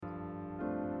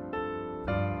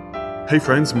Hey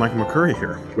friends, Michael McCurry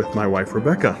here with my wife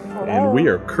Rebecca. Hello. And we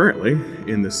are currently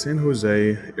in the San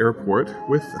Jose airport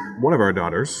with one of our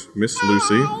daughters, Miss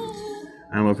Lucy.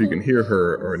 I don't know if you can hear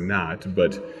her or not,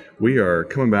 but we are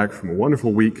coming back from a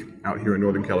wonderful week out here in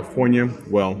Northern California.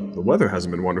 Well, the weather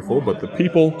hasn't been wonderful, but the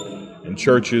people and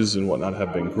churches and whatnot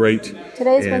have been great.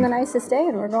 Today's been the nicest day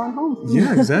and we're going home.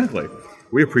 Yeah, exactly.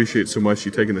 We appreciate so much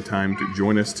you taking the time to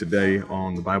join us today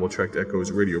on the Bible Tract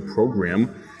Echoes radio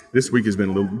program. This week has been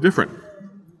a little different.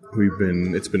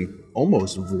 It's been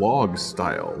almost vlog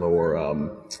style,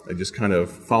 or just kind of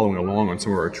following along on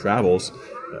some of our travels.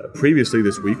 Previously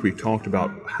this week, we talked about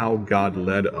how God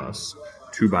led us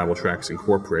to Bible Tracts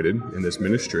Incorporated in this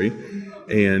ministry.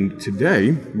 And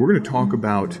today, we're going to talk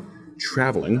about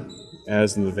traveling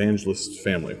as an evangelist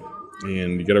family.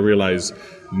 And you got to realize,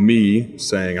 me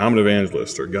saying I'm an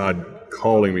evangelist, or God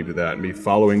calling me to that, me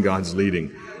following God's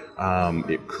leading,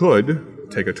 it could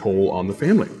take a toll on the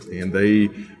family, and they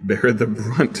bear the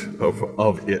brunt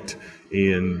of it.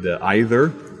 And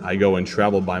either I go and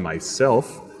travel by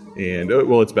myself, and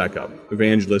let's back up.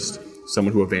 Evangelist,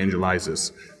 someone who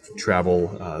evangelizes, travel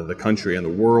the country and the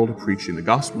world, preaching the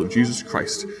gospel of Jesus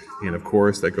Christ. And of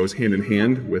course, that goes hand in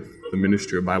hand with the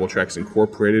ministry of Bible Tracts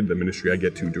Incorporated, the ministry I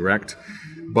get to direct.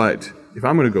 But if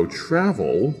I'm going to go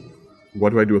travel,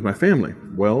 what do I do with my family?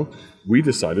 Well, we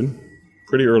decided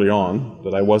pretty early on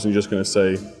that I wasn't just going to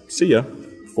say, see ya,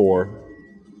 for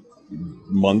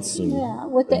months and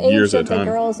with the years age at that a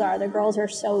time. the girls are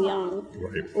so young.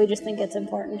 Right. We just think it's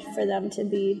important for them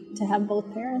to have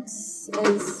both parents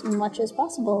as much as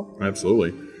possible.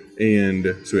 Absolutely.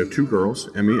 And so we have two girls,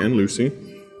 Emmy and Lucy.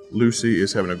 Lucy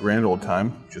is having a grand old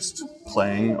time just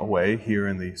playing away here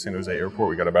in the San Jose airport.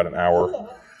 We got about an hour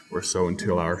or so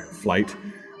until our flight.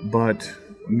 But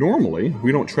normally,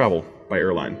 we don't travel by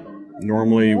airline.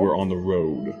 Normally, we're on the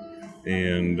road.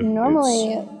 And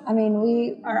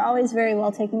we are always very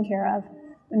well taken care of.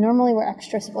 Normally, we're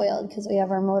extra spoiled because we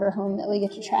have our motorhome that we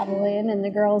get to travel in, and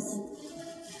the girls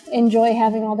enjoy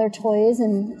having all their toys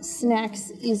and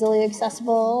snacks easily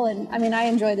accessible. And I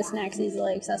enjoy the snacks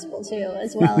easily accessible too,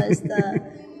 as well as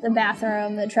the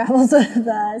bathroom that travels with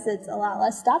us. It's a lot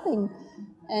less stopping,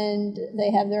 and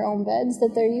they have their own beds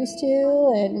that they're used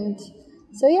to, and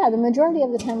so the majority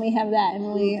of the time we have that,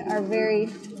 and we are very,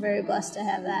 very blessed to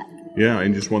have that. Yeah,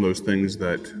 and just one of those things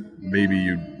that maybe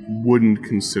you wouldn't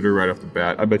consider right off the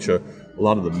bat. I bet you a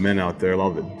lot of the men out there, a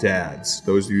lot of the dads,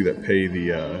 those of you that pay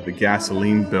the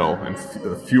gasoline bill and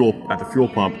the fuel at the fuel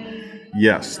pump,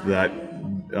 yes, that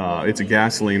it's a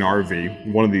gasoline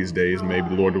RV. One of these days, maybe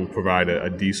the Lord will provide a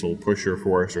diesel pusher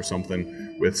for us or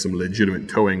something with some legitimate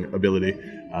towing ability.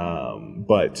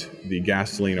 But the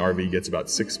gasoline RV gets about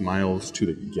 6 miles to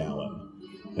the gallon.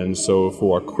 And so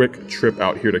for a quick trip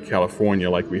out here to California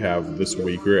like we have this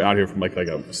week, we're out here from like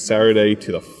a Saturday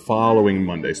to the following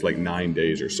Monday, so like 9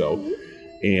 days or so,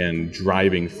 and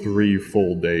driving 3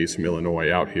 full days from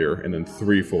Illinois out here and then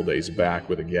 3 full days back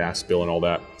with a gas bill and all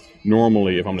that.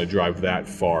 Normally, if I'm going to drive that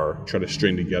far, try to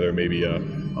string together maybe a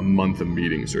month of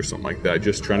meetings or something like that,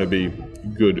 just trying to be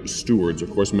good stewards.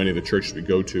 Of course, many of the churches we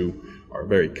go to are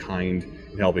very kind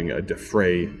in helping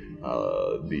defray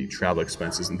the travel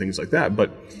expenses and things like that. But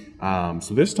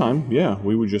so this time,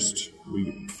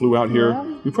 we flew out here.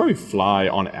 Yeah. We probably fly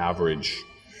on average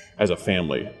as a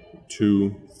family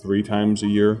 2-3 times a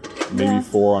year, maybe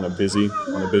 4 on a busy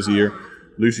year.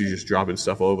 Lucy's just dropping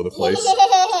stuff all over the place.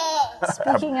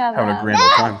 Speaking of having a grand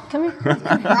old time. Come here.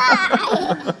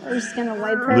 We're just gonna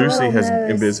wipe her Lucy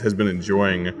little nose. has been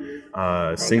enjoying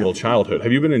single childhood.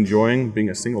 Have you been enjoying being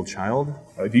a single child?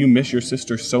 Do you miss your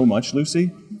sister so much,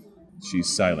 Lucy? She's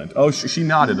silent. Oh, she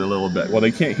nodded a little bit. Well,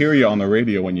 they can't hear you on the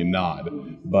radio when you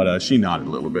nod, but she nodded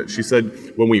a little bit. She said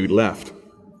when we left,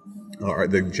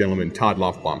 the gentleman, Todd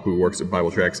Lofbaum, who works at Bible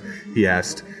Tracts, he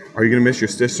asked, "Are you going to miss your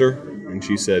sister?" And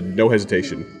she said, no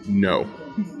hesitation, no.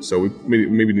 So we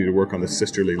maybe need to work on the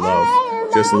sisterly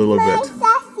love just a little bit.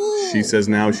 She says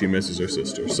now she misses her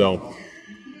sister. So,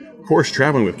 of course,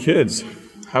 traveling with kids,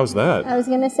 how's that? I was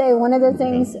going to say, one of the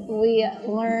things we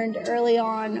learned early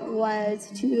on was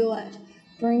to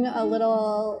bring a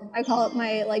little, I call it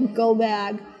my go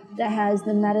bag, that has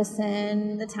the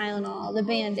medicine, the Tylenol, the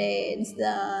Band-Aids,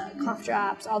 the cough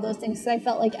drops, all those things. So I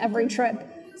felt like every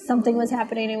trip something was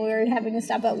happening and we were having to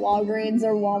stop at Walgreens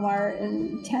or Walmart,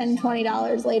 and $10,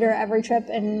 $20 later every trip.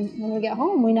 And when we get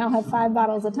home, we now have 5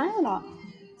 bottles of Tylenol.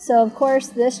 So, of course,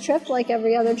 this trip, like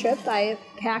every other trip, I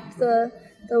packed the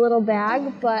little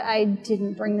bag, but I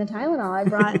didn't bring the Tylenol. I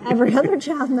brought every other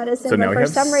child medicine, so now but we for have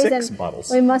some 6 reason,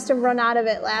 bottles. we must have run out of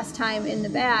it last time in the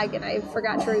bag, and I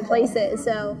forgot to replace it.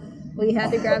 So we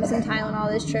had to grab some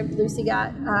Tylenol this trip. Lucy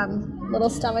got little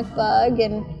stomach bug,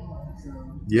 and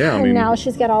now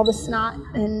she's got all the snot,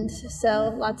 and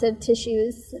so lots of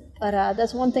tissues. But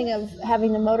that's one thing of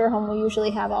having the motorhome. We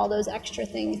usually have all those extra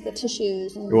things, the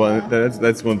tissues. And,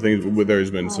 that's one thing.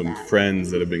 There's been some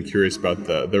friends that have been curious about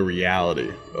the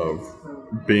reality of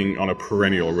being on a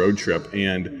perennial road trip,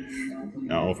 and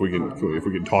I don't know if we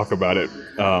can talk about it.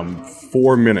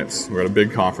 4 minutes. We're at a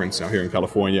big conference out here in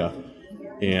California,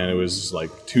 and it was like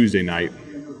Tuesday night.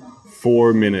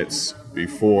 4 minutes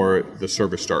before the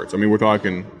service starts. I mean, we're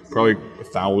talking probably a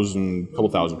couple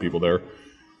thousand people there,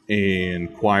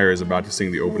 and choir is about to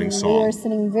sing the opening song. We were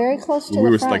sitting very close to the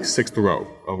front. We were like 6th row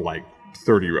of like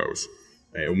 30 rows,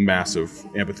 a massive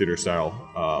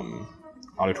amphitheater-style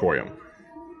auditorium.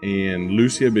 And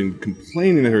Lucy had been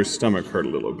complaining that her stomach hurt a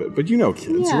little bit. But you know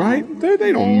kids, right?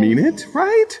 They don't mean it,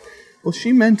 right? Well,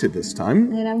 she meant it this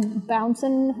time. And I'm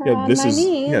bouncing her on my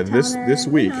knee. This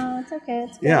week. No, it's okay.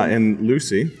 It's good. Yeah, and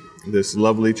Lucy, this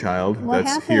lovely child What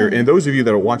that's happened? here. And those of you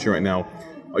that are watching right now,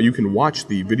 you can watch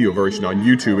the video version on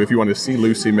YouTube if you want to see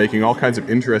Lucy making all kinds of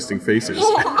interesting faces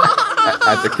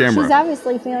at the camera. She's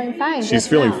obviously feeling fine. She's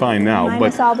feeling fine now.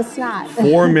 Minus but all the snot.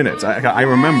 4 minutes. I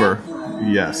remember.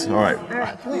 Yes. All right. All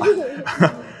right, come here.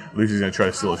 Lucy's going to try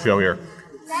to steal the show here.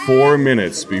 4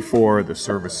 minutes before the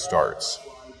service starts,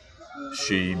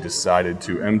 she decided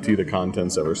to empty the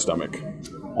contents of her stomach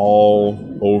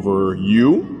all over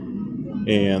you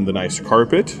and the nice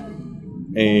carpet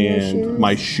and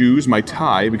my shoes, my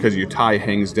tie, because your tie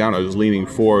hangs down. I was leaning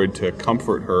forward to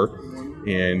comfort her,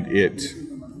 and it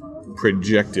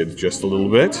projected just a little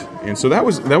bit. And so that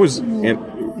was in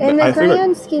the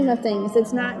grand scheme of things,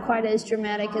 it's not quite as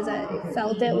dramatic as I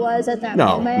felt it was at that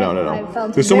moment. No. I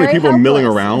felt There's so many people helpless. milling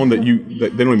around that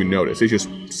they don't even notice. It's just,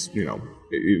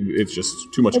 it's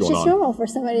just too much going on. It's just normal for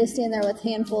somebody to stand there with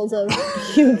handfuls of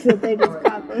cubes that they just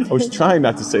got from. I was trying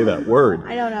not to say that word.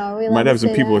 I don't know. Might have some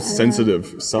people with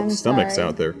sensitive stomachs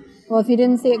out there. Well, if you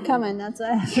didn't see it coming, that's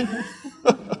what.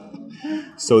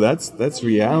 So that's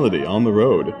reality on the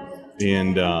road,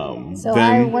 and so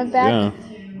then I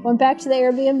went back to the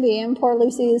Airbnb, and poor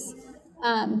Lucy's.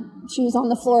 She was on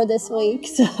the floor this week,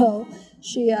 so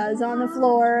she was on the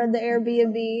floor of the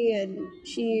Airbnb, and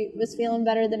she was feeling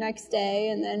better the next day,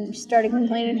 and then she started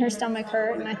complaining her stomach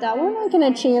hurt, and I thought, we're not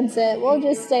going to chance it. We'll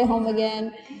just stay home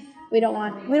again. We don't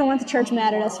want the church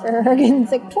mad at us for her getting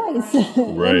sick twice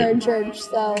in their church.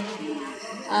 So,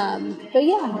 but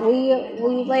yeah,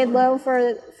 we laid low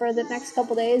for the next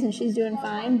couple days, and she's doing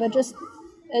fine. But just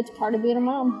it's part of being a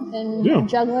mom and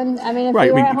juggling. I mean, if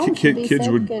we were at home, kids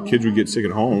would get sick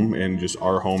at home, and just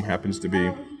our home happens to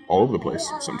be all over the place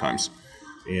sometimes.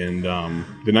 And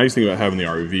the nice thing about having the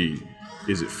RV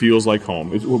is it feels like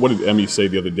home. What did Emmy say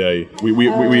the other day? We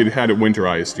had it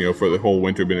winterized, for the whole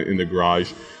winter, been in the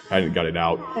garage, hadn't got it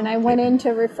out. And I went in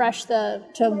to wash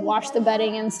the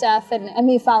bedding and stuff, and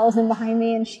Emmy follows in behind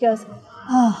me, and she goes,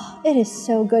 "Oh, it is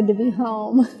so good to be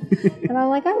home." And I'm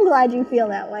like, I'm glad you feel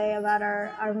that way about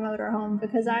our motorhome,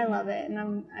 because I love it, and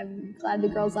I'm glad the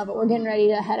girls love it. We're getting ready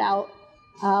to head out.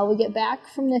 We get back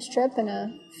from this trip in a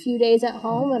few days at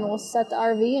home, and we'll set the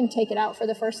RV and take it out for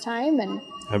the first time. And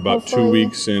have about 2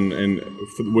 weeks, and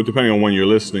depending on when you're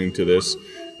listening to this,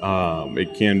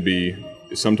 it can be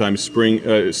sometimes spring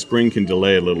can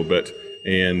delay a little bit,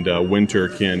 and winter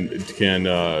can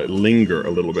linger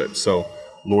a little bit. So,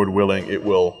 Lord willing, it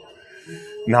will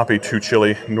not be too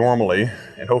chilly normally,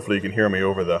 and hopefully you can hear me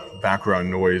over the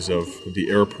background noise of the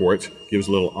airport. Gives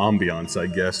a little ambiance, I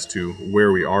guess, to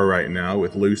where we are right now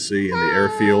with Lucy and the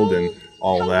airfield and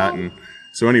all that. And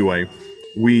so anyway,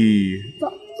 we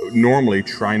normally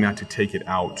try not to take it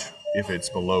out if it's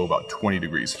below about 20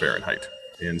 degrees Fahrenheit.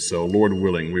 And so, Lord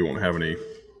willing, we won't have any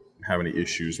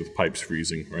issues with pipes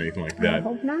freezing or anything like that. I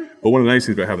hope not. But one of the nice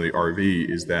things about having the RV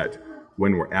is that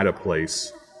when we're at a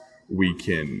place,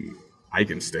 I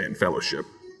can stay in fellowship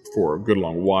for a good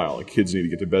long while. The kids need to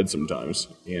get to bed sometimes,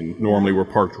 and normally we're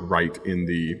parked right in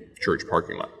the church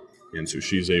parking lot. And so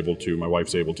my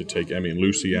wife's able to take Emmy and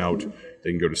Lucy out.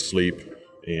 They can go to sleep,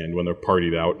 and when they're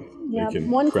partied out, they can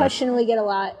crash. Question we get a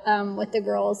lot with the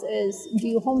girls is, do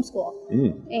you homeschool?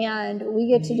 And we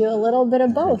get to do a little bit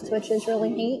of both, which is really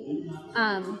neat.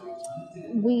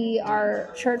 Our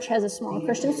church has a small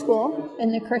Christian school,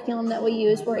 and the curriculum that we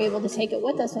use, we're able to take it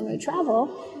with us when we travel.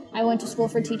 I went to school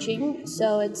for teaching,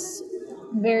 so it's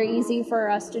very easy for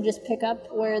us to just pick up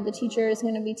where the teacher is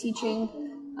going to be teaching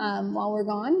while we're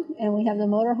gone. And we have the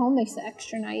motorhome, makes it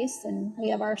extra nice, and we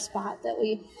have our spot that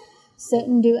we sit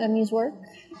and do Emmy's work,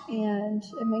 and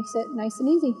it makes it nice and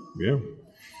easy. Yeah.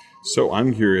 So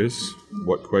I'm curious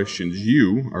what questions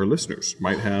you, our listeners,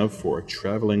 might have for a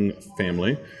traveling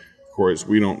family. Of course,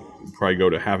 we don't probably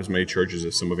go to half as many churches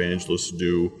as some evangelists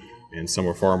do, and some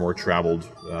are far more traveled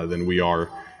than we are.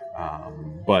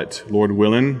 But Lord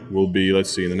willing, we'll be,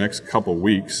 in the next couple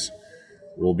weeks,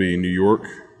 we'll be in New York.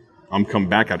 I'm coming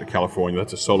back out to California.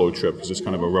 That's a solo trip because it's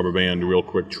kind of a rubber band, real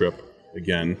quick trip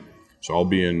again. So I'll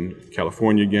be in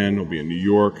California again. We'll be in New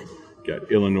York.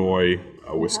 Got Illinois,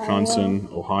 Wisconsin,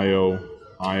 Ohio,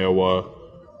 Iowa,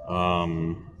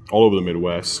 all over the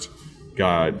Midwest.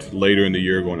 Got later in the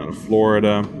year going down to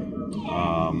Florida,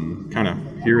 kind of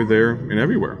here, there, and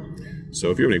everywhere. So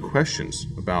if you have any questions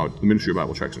about the Ministry of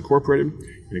Bible Tracts Incorporated,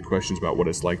 any questions about what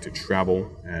it's like to travel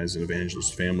as an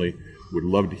evangelist family, would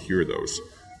love to hear those.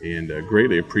 And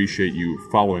greatly appreciate you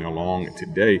following along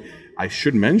today. I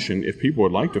should mention, if people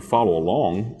would like to follow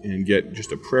along and get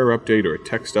just a prayer update or a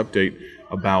text update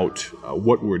about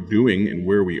what we're doing and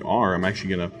where we are, I'm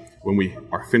actually going to, when we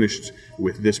are finished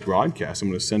with this broadcast, I'm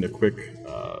going to send a quick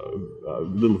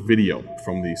little video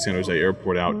from the San Jose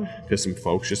airport out to some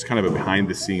folks, just kind of a behind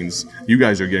the scenes. You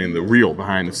guys are getting the real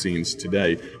behind the scenes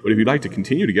today. But if you'd like to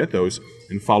continue to get those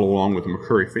and follow along with the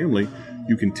McCurry family,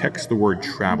 you can text the word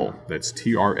travel. That's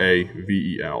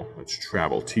TRAVEL. That's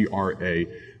travel, TRAVEL,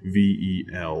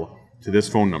 to this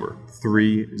phone number,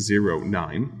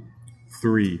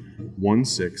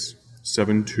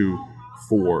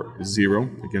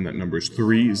 309-316-7240. Again, that number is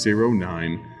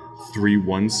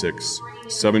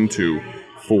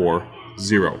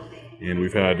 309-316-7240. And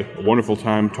we've had a wonderful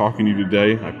time talking to you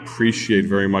today. I appreciate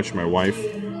very much my wife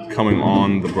coming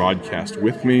on the broadcast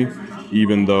with me,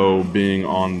 even though being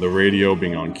on the radio,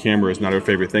 being on camera is not her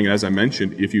favorite thing. And as I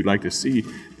mentioned, if you'd like to see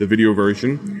the video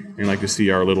version and like to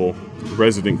see our little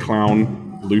resident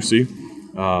clown, Lucy,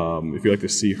 if you'd like to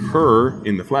see her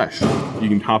in the flesh, you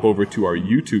can hop over to our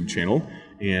YouTube channel.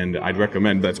 And I'd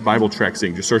recommend, that's Bible Tracts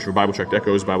Inc. Just search for Bible Tract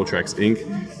Echoes, Bible Tracts Inc.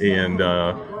 And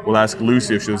we'll ask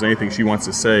Lucy if there's anything she wants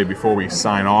to say before we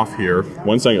sign off here.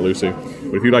 One second, Lucy.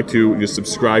 But if you'd like to just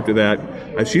subscribe to that.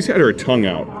 She's had her tongue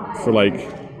out for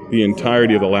the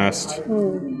entirety of the last,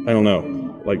 I don't know.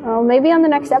 Well, maybe on the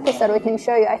next episode we can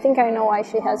show you. I think I know why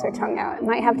she has her tongue out. It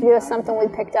might have to do with something we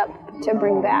picked up to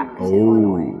bring back.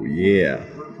 Oh, yeah.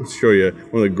 Let's show you.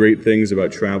 One of the great things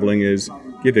about traveling is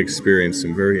you get to experience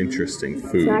some very interesting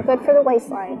food. It's not good for the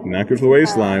waistline. Not good for the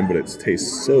waistline, but it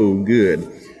tastes so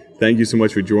good. Thank you so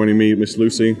much for joining me, Miss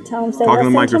Lucy. Tell them, say talking listen to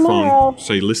the microphone. Tomorrow.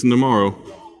 Say listen tomorrow.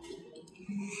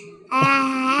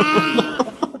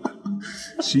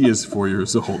 She is 4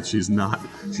 years old. She's not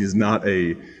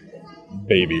a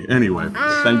baby. Anyway,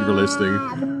 thank you for listening.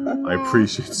 I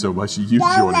appreciate so much you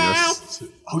joining us.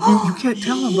 Oh, you can't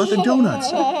tell them about the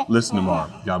donuts. Listen tomorrow.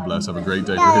 God bless. Have a great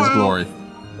day for His glory.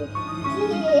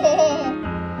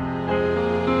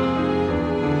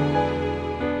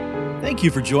 Thank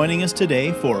you for joining us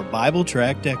today for Bible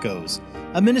Tract Echoes,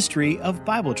 a ministry of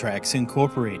Bible Tracts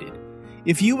Incorporated.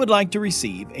 If you would like to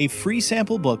receive a free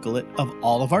sample booklet of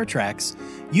all of our tracts,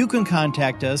 you can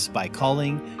contact us by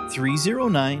calling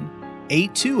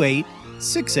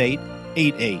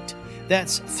 309-828-6888.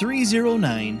 That's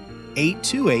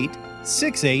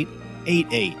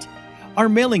 309-828-6888. Our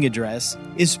mailing address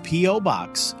is P.O.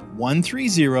 Box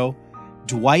 130,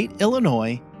 Dwight,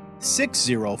 Illinois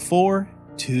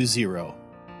 60420.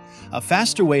 A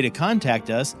faster way to contact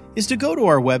us is to go to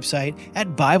our website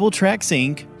at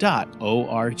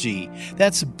BibleTractsInc.org.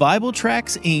 That's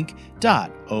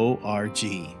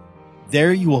BibleTractsInc.org.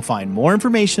 There you will find more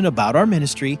information about our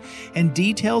ministry and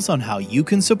details on how you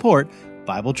can support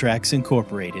Bible Tracts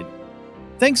Incorporated.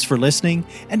 Thanks for listening,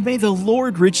 and may the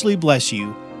Lord richly bless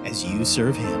you as you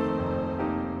serve Him.